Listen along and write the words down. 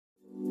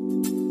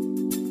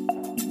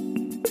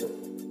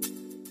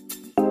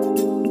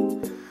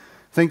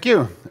Thank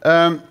you.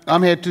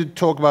 I'm here to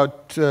talk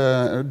about,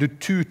 do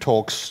two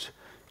talks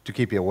to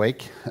keep you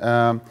awake.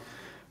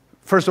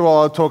 First of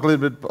all, I'll talk a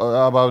little bit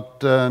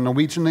about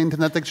Norwegian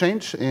Internet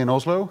Exchange in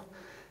Oslo,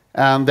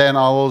 and then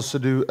I'll also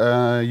do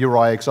a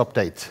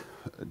NIX-update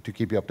to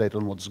keep you updated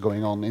on what's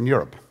going on in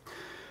Europe.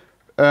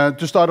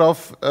 To start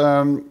off,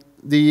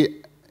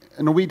 the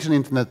Norwegian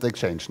Internet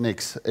Exchange,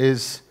 NIX,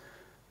 is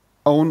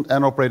owned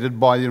and operated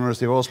by the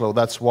University of Oslo.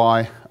 That's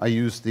why I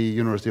use the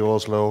University of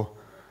Oslo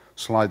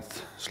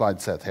slide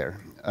set here.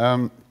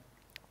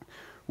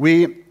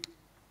 We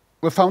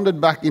were founded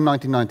back in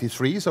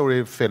 1993, so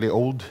we're fairly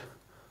old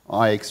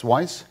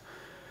IX-wise.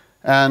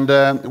 And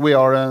we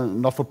are a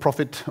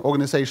not-for-profit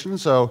organization,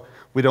 so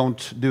we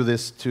don't do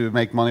this to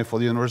make money for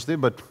the university,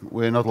 but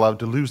we're not allowed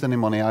to lose any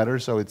money either,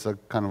 so it's a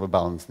kind of a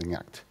balancing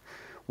act.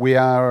 We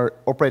are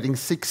operating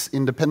 6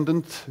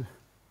 independent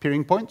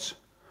peering points,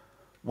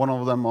 one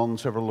of them on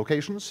several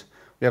locations.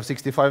 We have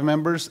 65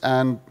 members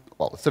and,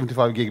 well,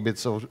 75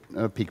 gigabits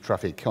of peak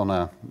traffic on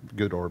a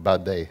good or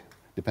bad day,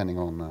 depending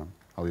on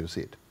how you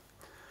see it.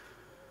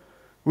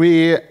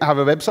 We have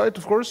a website,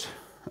 of course.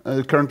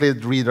 Currently,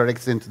 it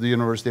redirects into the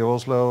University of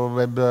Oslo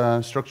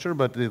web structure,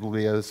 but it will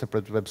be a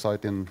separate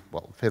website in,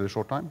 well, a fairly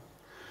short time.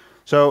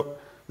 So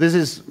this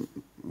is,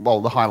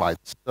 well, the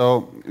highlights.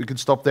 So you could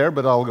stop there,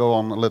 but I'll go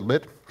on a little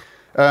bit.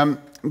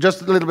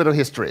 Just a little bit of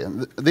history.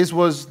 This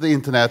was the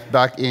internet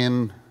back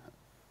in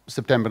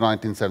September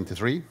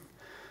 1973.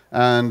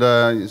 And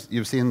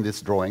you've seen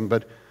this drawing,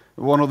 but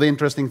one of the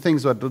interesting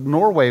things was that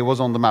Norway was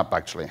on the map,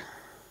 actually.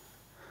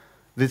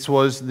 This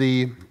was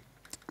the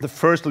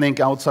first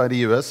link outside the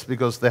US,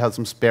 because they had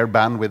some spare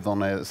bandwidth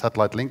on a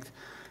satellite link,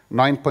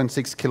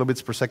 9.6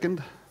 kilobits per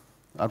second.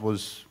 That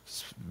was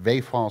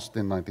very fast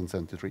in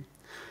 1973.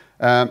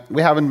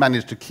 We haven't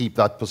managed to keep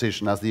that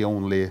position as the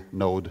only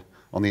node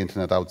on the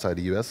internet outside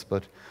the US,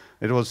 but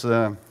it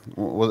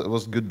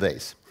was good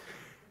days.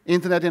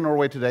 Internet in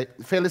Norway today,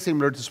 fairly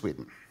similar to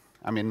Sweden.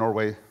 I mean,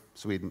 Norway,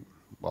 Sweden,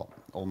 well,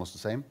 almost the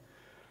same.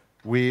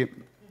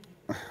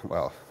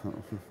 Well,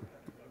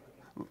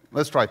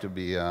 let's try to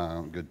be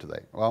good today.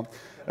 Well,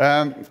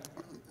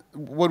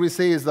 what we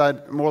see is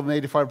that more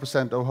than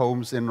 85% of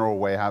homes in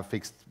Norway have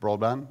fixed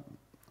broadband.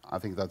 I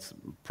think that's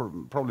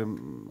probably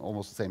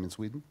almost the same in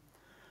Sweden.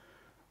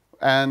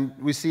 And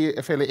we see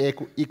a fairly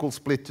equal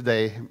split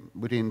today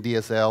between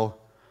DSL,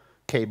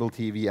 cable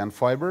TV, and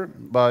fiber.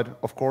 But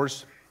of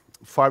course,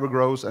 fiber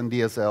grows and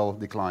DSL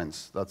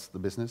declines. That's the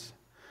business.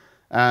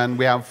 And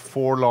we have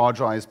 4 large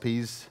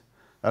ISPs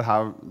that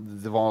have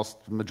the vast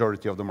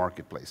majority of the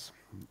marketplace.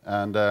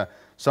 And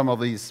some of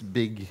these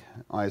big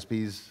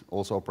ISPs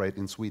also operate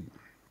in Sweden.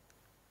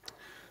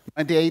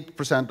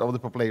 98% of the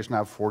population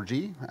have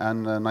 4G,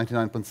 and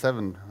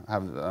 99.7%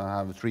 have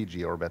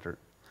 3G or better.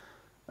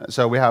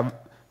 So we have,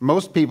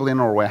 most people in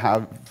Norway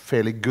have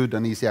fairly good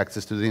and easy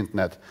access to the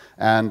internet,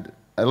 and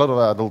a lot of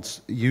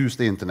adults use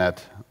the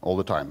internet all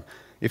the time.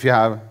 If you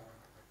have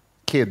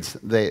kids,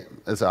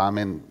 that's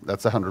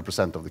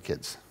 100% of the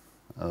kids.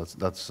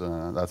 That's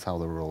how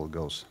the world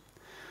goes.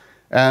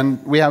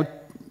 And we have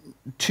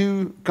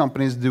 2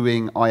 companies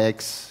doing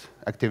IX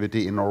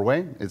activity in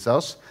Norway. It's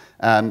us,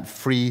 and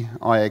Free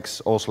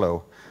IX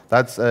Oslo.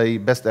 That's a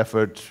best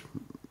effort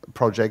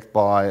project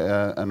by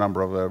a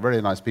number of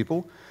very nice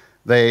people.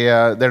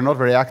 They're not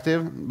very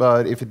active,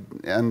 but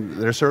and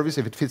their service,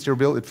 if it fits your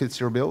bill, it fits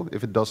your bill.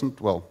 If it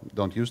doesn't, well,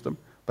 don't use them.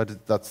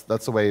 But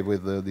that's the way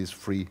with these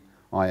free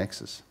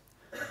IXs.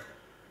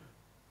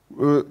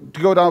 To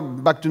go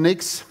back to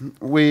NIX,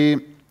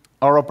 we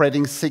are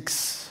operating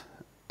 6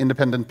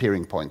 independent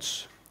peering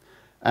points,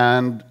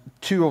 and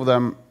 2 of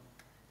them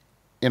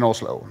in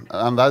Oslo.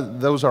 And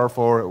those are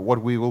for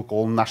what we will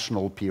call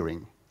national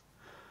peering.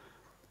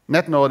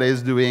 Netnod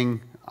is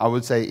doing, I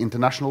would say,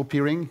 international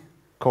peering,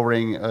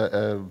 covering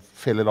a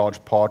fairly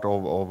large part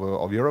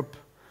of Europe.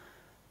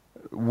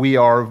 We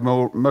are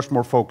much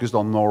more focused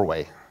on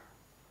Norway.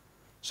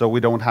 So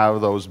we don't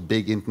have those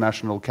big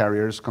international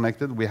carriers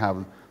connected. We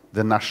have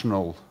the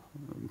national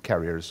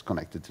carriers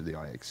connected to the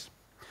IX.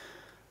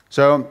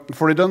 So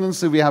for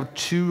redundancy, we have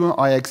 2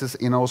 IXs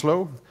in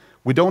Oslo.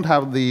 We don't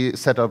have the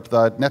setup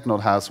that Netnod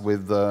has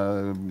with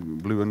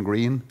blue and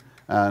green,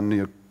 and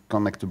you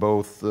connect to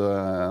both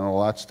and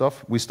all that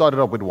stuff. We started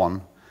up with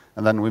 1,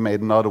 and then we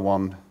made another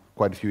one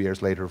quite a few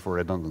years later for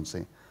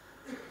redundancy.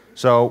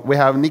 So we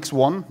have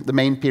NIX-1, the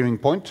main peering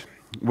point,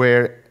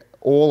 where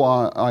all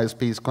our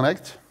ISPs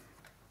connect.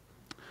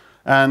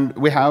 And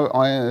we have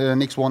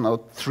NIX-1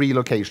 at 3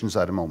 locations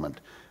at the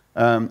moment.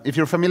 If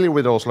you're familiar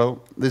with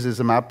Oslo, this is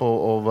a map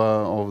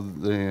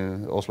of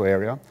the Oslo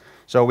area.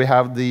 So we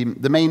have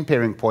the main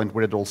peering point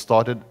where it all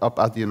started up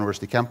at the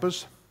university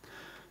campus.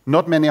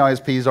 Not many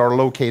ISPs are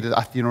located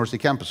at the university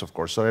campus, of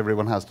course, so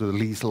everyone has to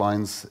lease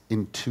lines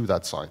into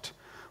that site,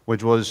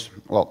 which was,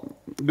 well,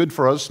 good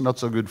for us, not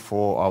so good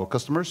for our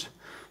customers.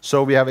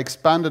 So we have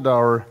expanded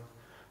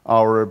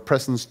our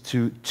presence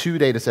to 2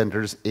 data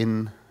centers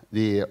in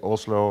the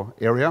Oslo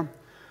area.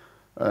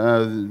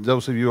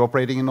 Those of you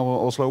operating in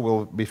Oslo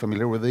will be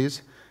familiar with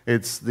these.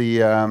 It's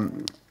the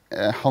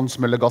Hans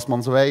Møller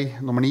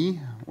Gassmannsvei number 9,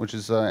 which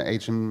is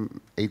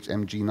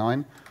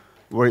HMG9,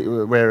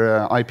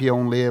 where IP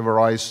only,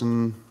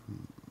 Verizon,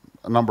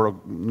 a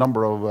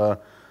number of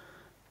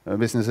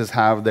businesses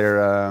have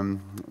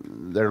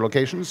their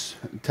locations.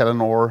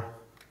 Telenor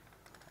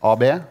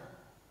AB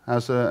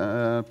has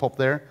a POP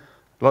there.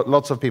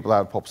 Lots of people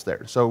have POPs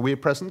there. So we're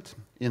present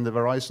in the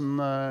Verizon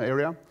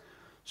area,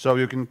 so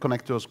you can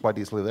connect to us quite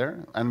easily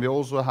there. And we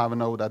also have a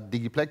node at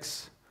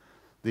Digiplex,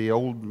 the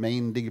old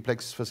main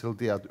Digiplex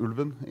facility at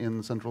Ulven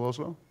in central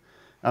Oslo.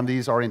 And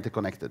these are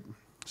interconnected.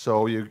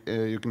 So you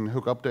can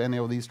hook up to any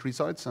of these 3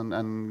 sites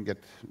and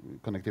get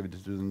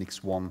connectivity to the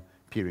NIX-1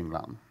 peering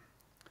LAN.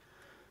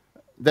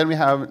 Then we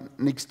have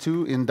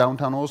NIX-2 in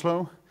downtown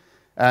Oslo,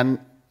 and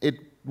it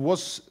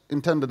was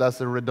intended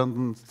as a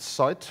redundant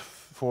site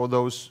for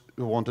those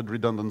who wanted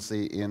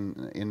redundancy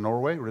in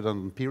Norway,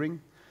 redundant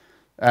peering.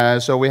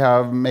 So we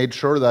have made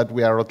sure that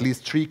we are at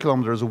least 3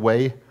 kilometers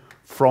away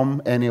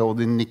from any of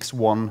the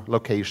NIX-1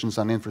 locations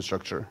and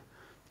infrastructure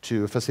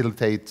to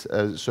facilitate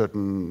a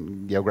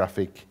certain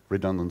geographic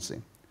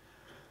redundancy.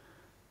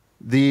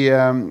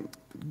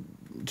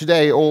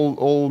 Today,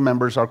 all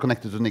members are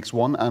connected to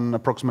NIX-1, and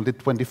approximately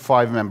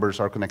 25 members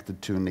are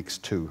connected to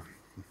NIX-2.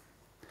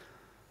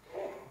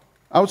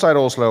 Outside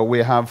Oslo, we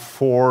have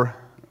 4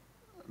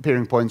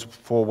 peering points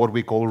for what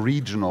we call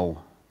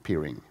regional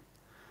peering.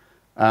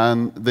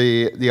 And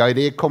the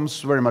idea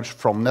comes very much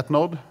from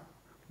Netnod.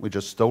 We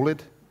just stole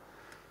it.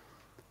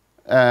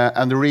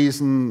 And the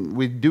reason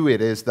we do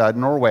it is that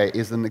Norway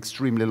is an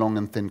extremely long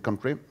and thin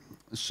country.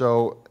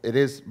 So it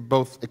is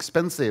both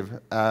expensive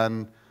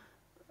and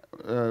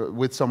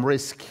with some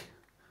risk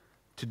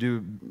to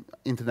do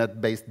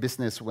internet-based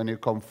business when you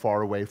come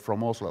far away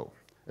from Oslo,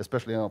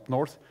 especially up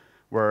north,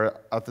 where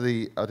at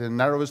the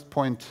narrowest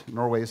point,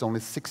 Norway is only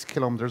 6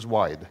 kilometers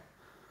wide.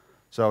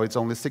 So it's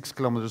only 6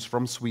 kilometers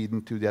from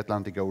Sweden to the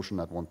Atlantic Ocean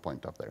at one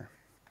point up there.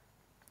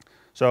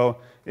 So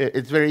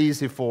it's very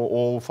easy for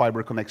all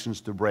fiber connections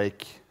to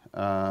break.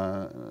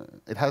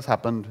 It has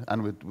happened,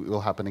 and it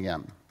will happen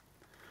again.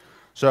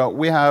 So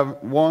we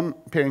have 1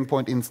 peering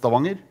point in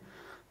Stavanger,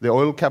 the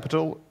oil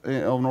capital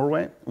of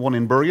Norway, 1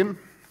 in Bergen,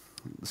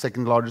 the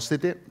 2nd largest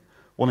city,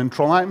 1 in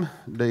Trondheim,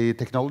 the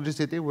technology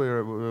city,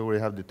 where we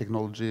have the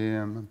technology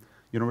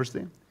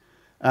university,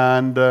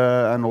 and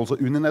also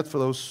Uninet, for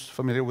those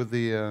familiar with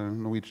the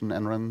Norwegian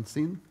NRN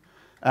scene,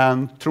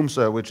 and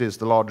Tromsø, which is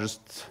the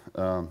largest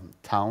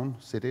town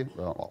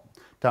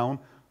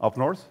up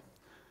north.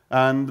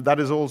 And that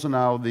is also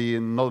now the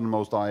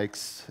northernmost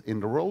IX in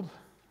the world,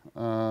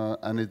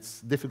 and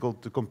it's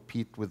difficult to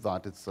compete with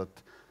that. It's at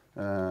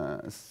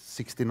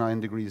 69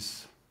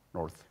 degrees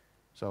north,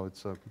 so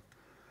it's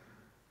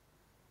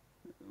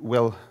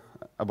well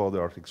above the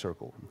Arctic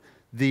Circle.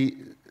 The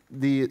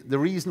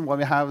reason why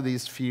we have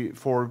these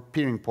 4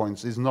 peering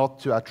points is not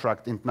to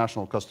attract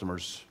international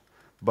customers,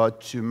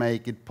 but to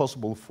make it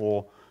possible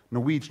for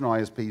Norwegian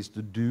ISPs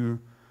to do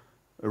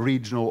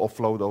regional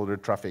offload of their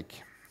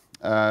traffic.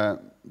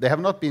 They have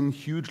not been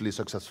hugely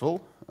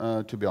successful,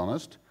 to be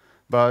honest,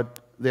 but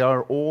they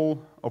are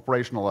all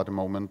operational at the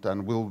moment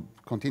and will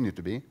continue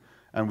to be,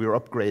 and we're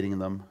upgrading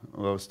them.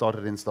 We've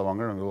started in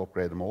Stavanger, and we'll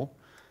upgrade them all,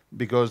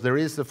 because there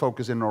is a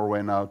focus in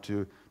Norway now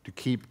to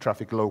keep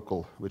traffic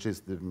local, which is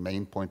the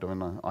main point of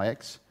an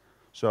IX.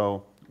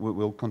 So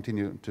we'll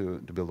continue to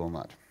build on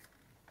that.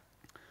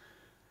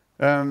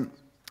 A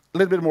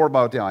little bit more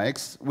about the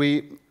IX.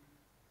 We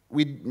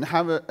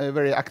have a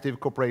very active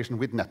cooperation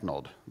with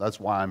Netnod. That's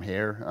why I'm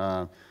here.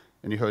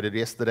 And you heard it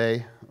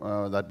yesterday,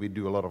 that we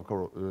do a lot of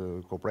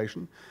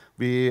cooperation.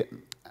 We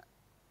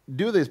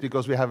do this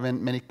because we have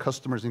many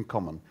customers in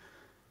common.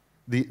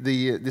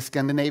 The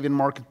Scandinavian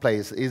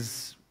marketplace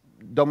is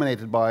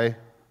dominated by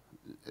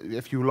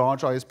a few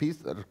large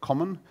ISPs that are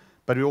common,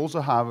 but we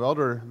also have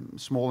other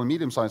small and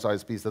medium-sized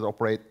ISPs that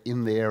operate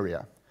in the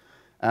area.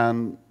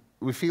 And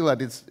we feel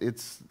that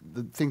it's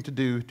the thing to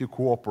do to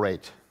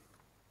cooperate.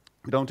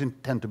 We don't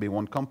intend to be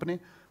one company,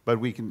 but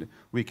we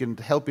can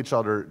help each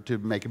other to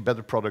make a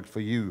better product for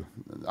you,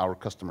 our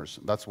customers.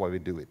 That's why we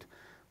do it.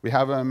 We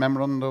have a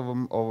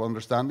memorandum of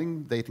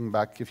understanding dating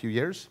back a few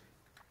years,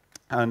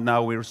 and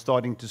now we're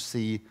starting to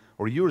see,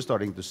 or you're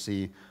starting to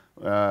see,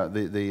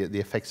 the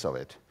effects of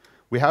it.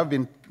 We have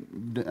been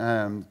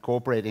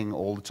cooperating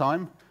all the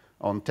time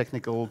on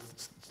technical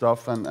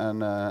stuff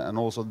and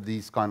also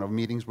these kind of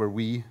meetings where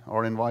we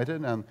are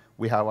invited, and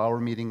we have our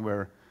meeting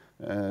where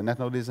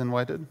Netnod is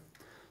invited.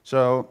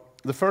 So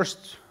the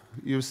first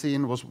you've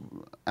seen was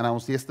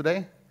announced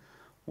yesterday,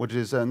 which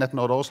is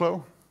Netnod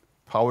Oslo,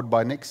 powered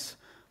by NIX,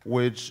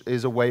 which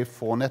is a way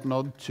for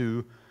Netnod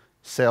to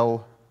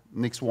sell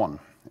NIX-1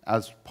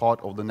 as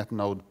part of the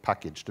Netnod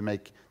package to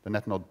make the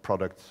Netnod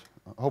product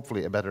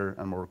hopefully a better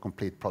and more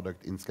complete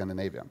product in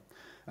Scandinavia.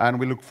 And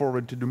we look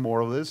forward to do more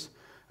of this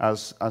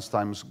as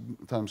times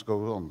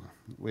go on.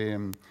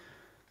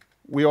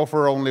 We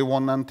offer only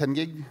 1 and 10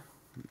 gig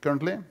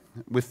currently.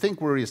 We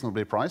think we're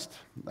reasonably priced.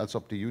 That's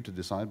up to you to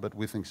decide, but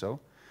we think so.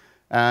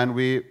 And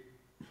we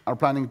are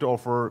planning to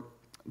offer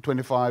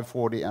 25,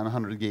 40, and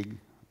 100 gig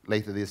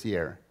later this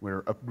year.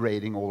 We're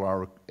upgrading all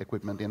our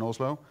equipment in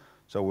Oslo,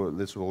 so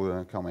this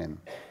will come in.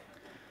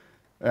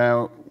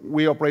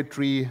 We operate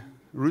 3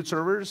 root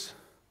servers,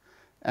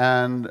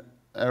 and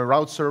a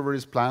route server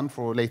is planned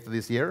for later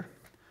this year.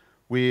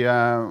 We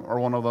are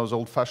one of those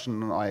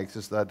old-fashioned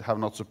IXs that have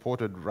not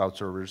supported route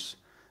servers,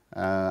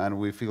 and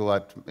we feel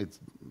that it's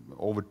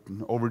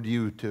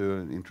overdue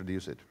to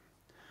introduce it.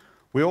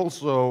 We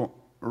also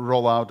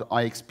roll out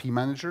IXP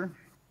Manager.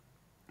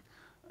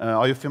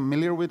 Are you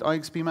familiar with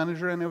IXP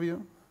Manager, any of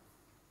you?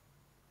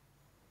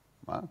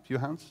 A few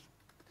hands.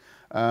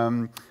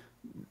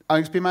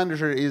 IXP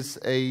Manager is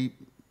a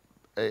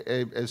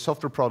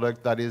software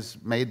product that is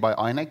made by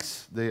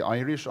INX, the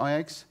Irish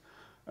IX,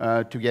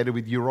 together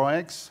with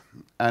EuroIX,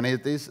 and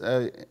it is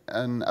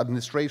an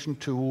administration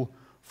tool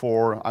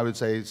for, I would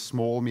say,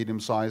 small,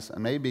 medium-sized,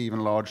 and maybe even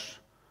large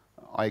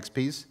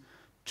IXPs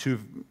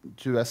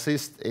to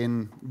assist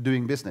in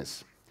doing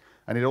business.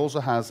 And it also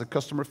has a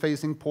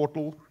customer-facing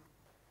portal,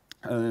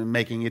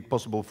 making it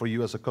possible for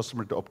you as a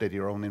customer to update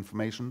your own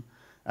information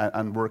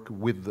and work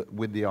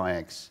with the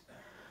IX.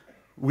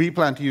 We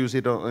plan to use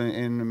it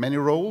in many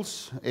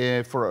roles.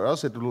 For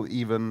us, it will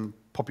even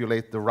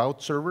populate the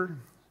route server.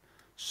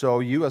 So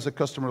you as a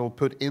customer will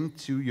put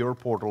into your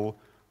portal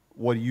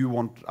what you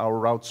want our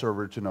route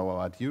server to know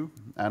about you,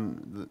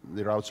 and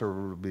the route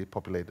server will be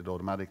populated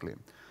automatically.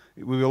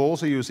 We will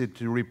also use it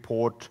to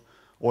report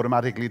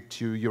automatically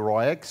to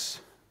EuroIX,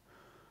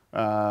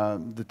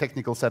 the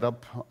technical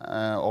setup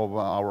of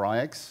our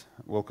IX.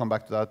 We'll come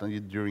back to that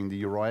during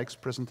the EuroIX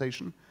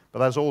presentation. But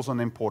that's also an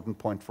important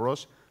point for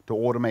us, to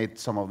automate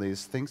some of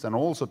these things, and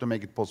also to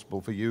make it possible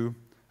for you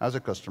as a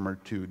customer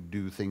to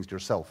do things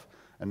yourself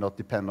and not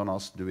depend on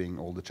us doing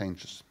all the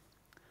changes.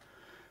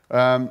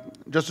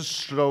 Just to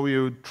show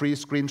you 3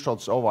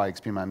 screenshots of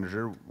IXP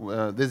Manager,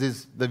 this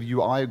is the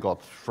view I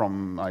got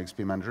from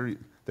IXP Manager.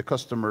 The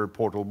customer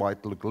portal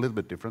might look a little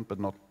bit different, but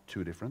not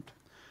too different.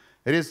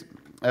 It is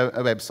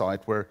a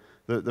website where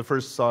the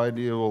first side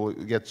you will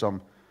get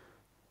some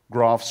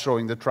graphs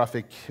showing the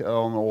traffic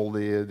on all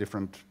the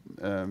different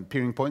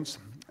peering points.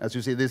 As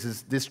you see, this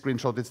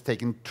screenshot is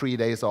taken 3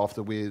 days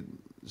after we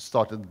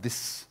started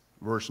this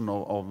version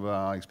of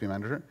IXP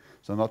Manager.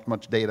 So not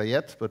much data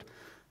yet, but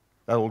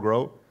that will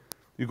grow.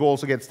 You can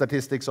also get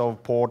statistics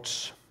of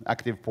ports,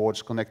 active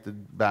ports,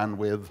 connected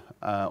bandwidth,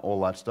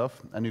 all that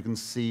stuff. And you can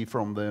see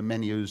from the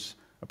menus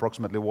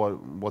approximately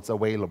what's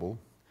available.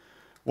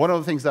 One of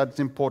the things that's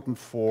important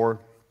for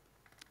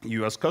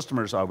you as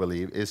customers, I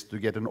believe, is to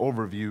get an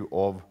overview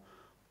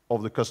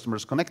of the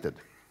customers connected.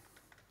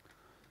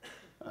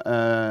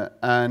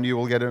 And you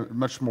will get a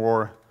much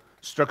more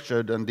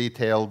structured and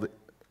detailed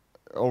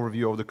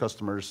overview of the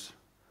customers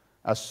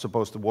as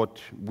opposed to what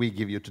we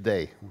give you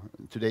today.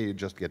 Today you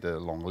just get a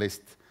long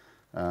list,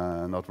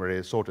 not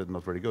very sorted,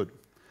 not very good.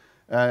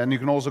 And you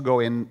can also go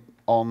in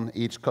on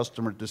each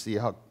customer to see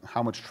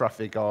how much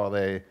traffic are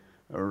they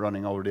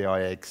running over the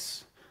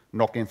IX,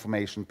 NOC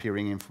information,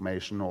 peering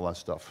information, all that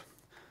stuff.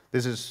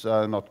 This is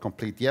not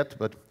complete yet,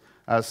 but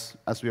as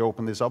we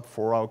open this up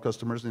for our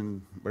customers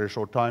in a very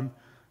short time,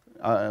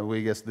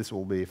 we guess this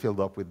will be filled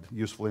up with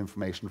useful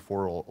information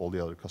for all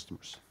the other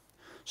customers.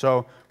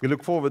 So we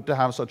look forward to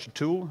have such a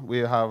tool. We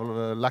have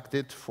lacked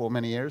it for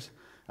many years,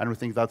 and we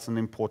think that's an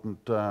important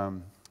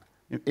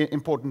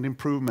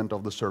improvement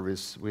of the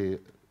service we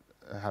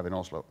have in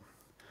Oslo.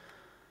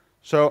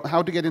 So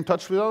how to get in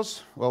touch with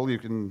us? Well, you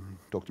can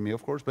talk to me,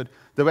 of course, but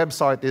the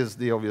website is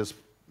the obvious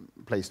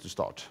place to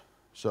start.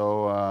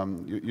 So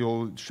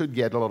you should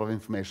get a lot of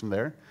information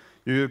there.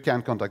 You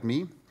can contact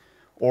me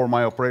or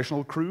my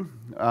operational crew.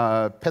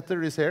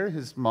 Petter is here.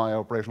 He's my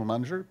operational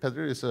manager.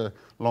 Petter is a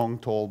long,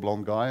 tall,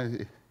 blonde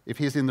guy. If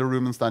he's in the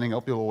room and standing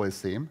up, you'll always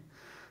see him.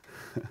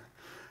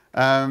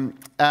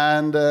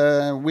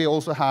 We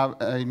also have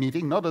a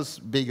meeting, not as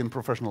big and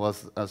professional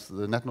as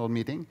the Netnod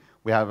meeting.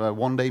 We have a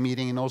one-day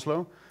meeting in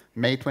Oslo,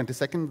 May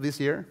 22nd this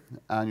year,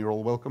 and you're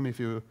all welcome if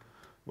you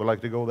would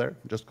like to go there.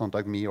 Just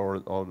contact me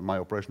or my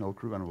operational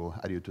crew, and we'll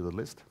add you to the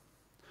list.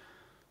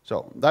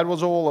 So that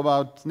was all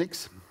about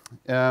NIX.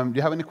 Do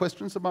you have any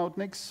questions about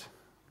NIX?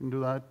 You can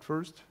do that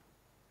first.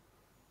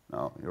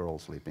 No, you're all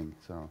sleeping,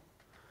 so.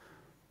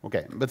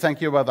 Okay, but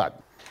thank you about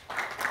that.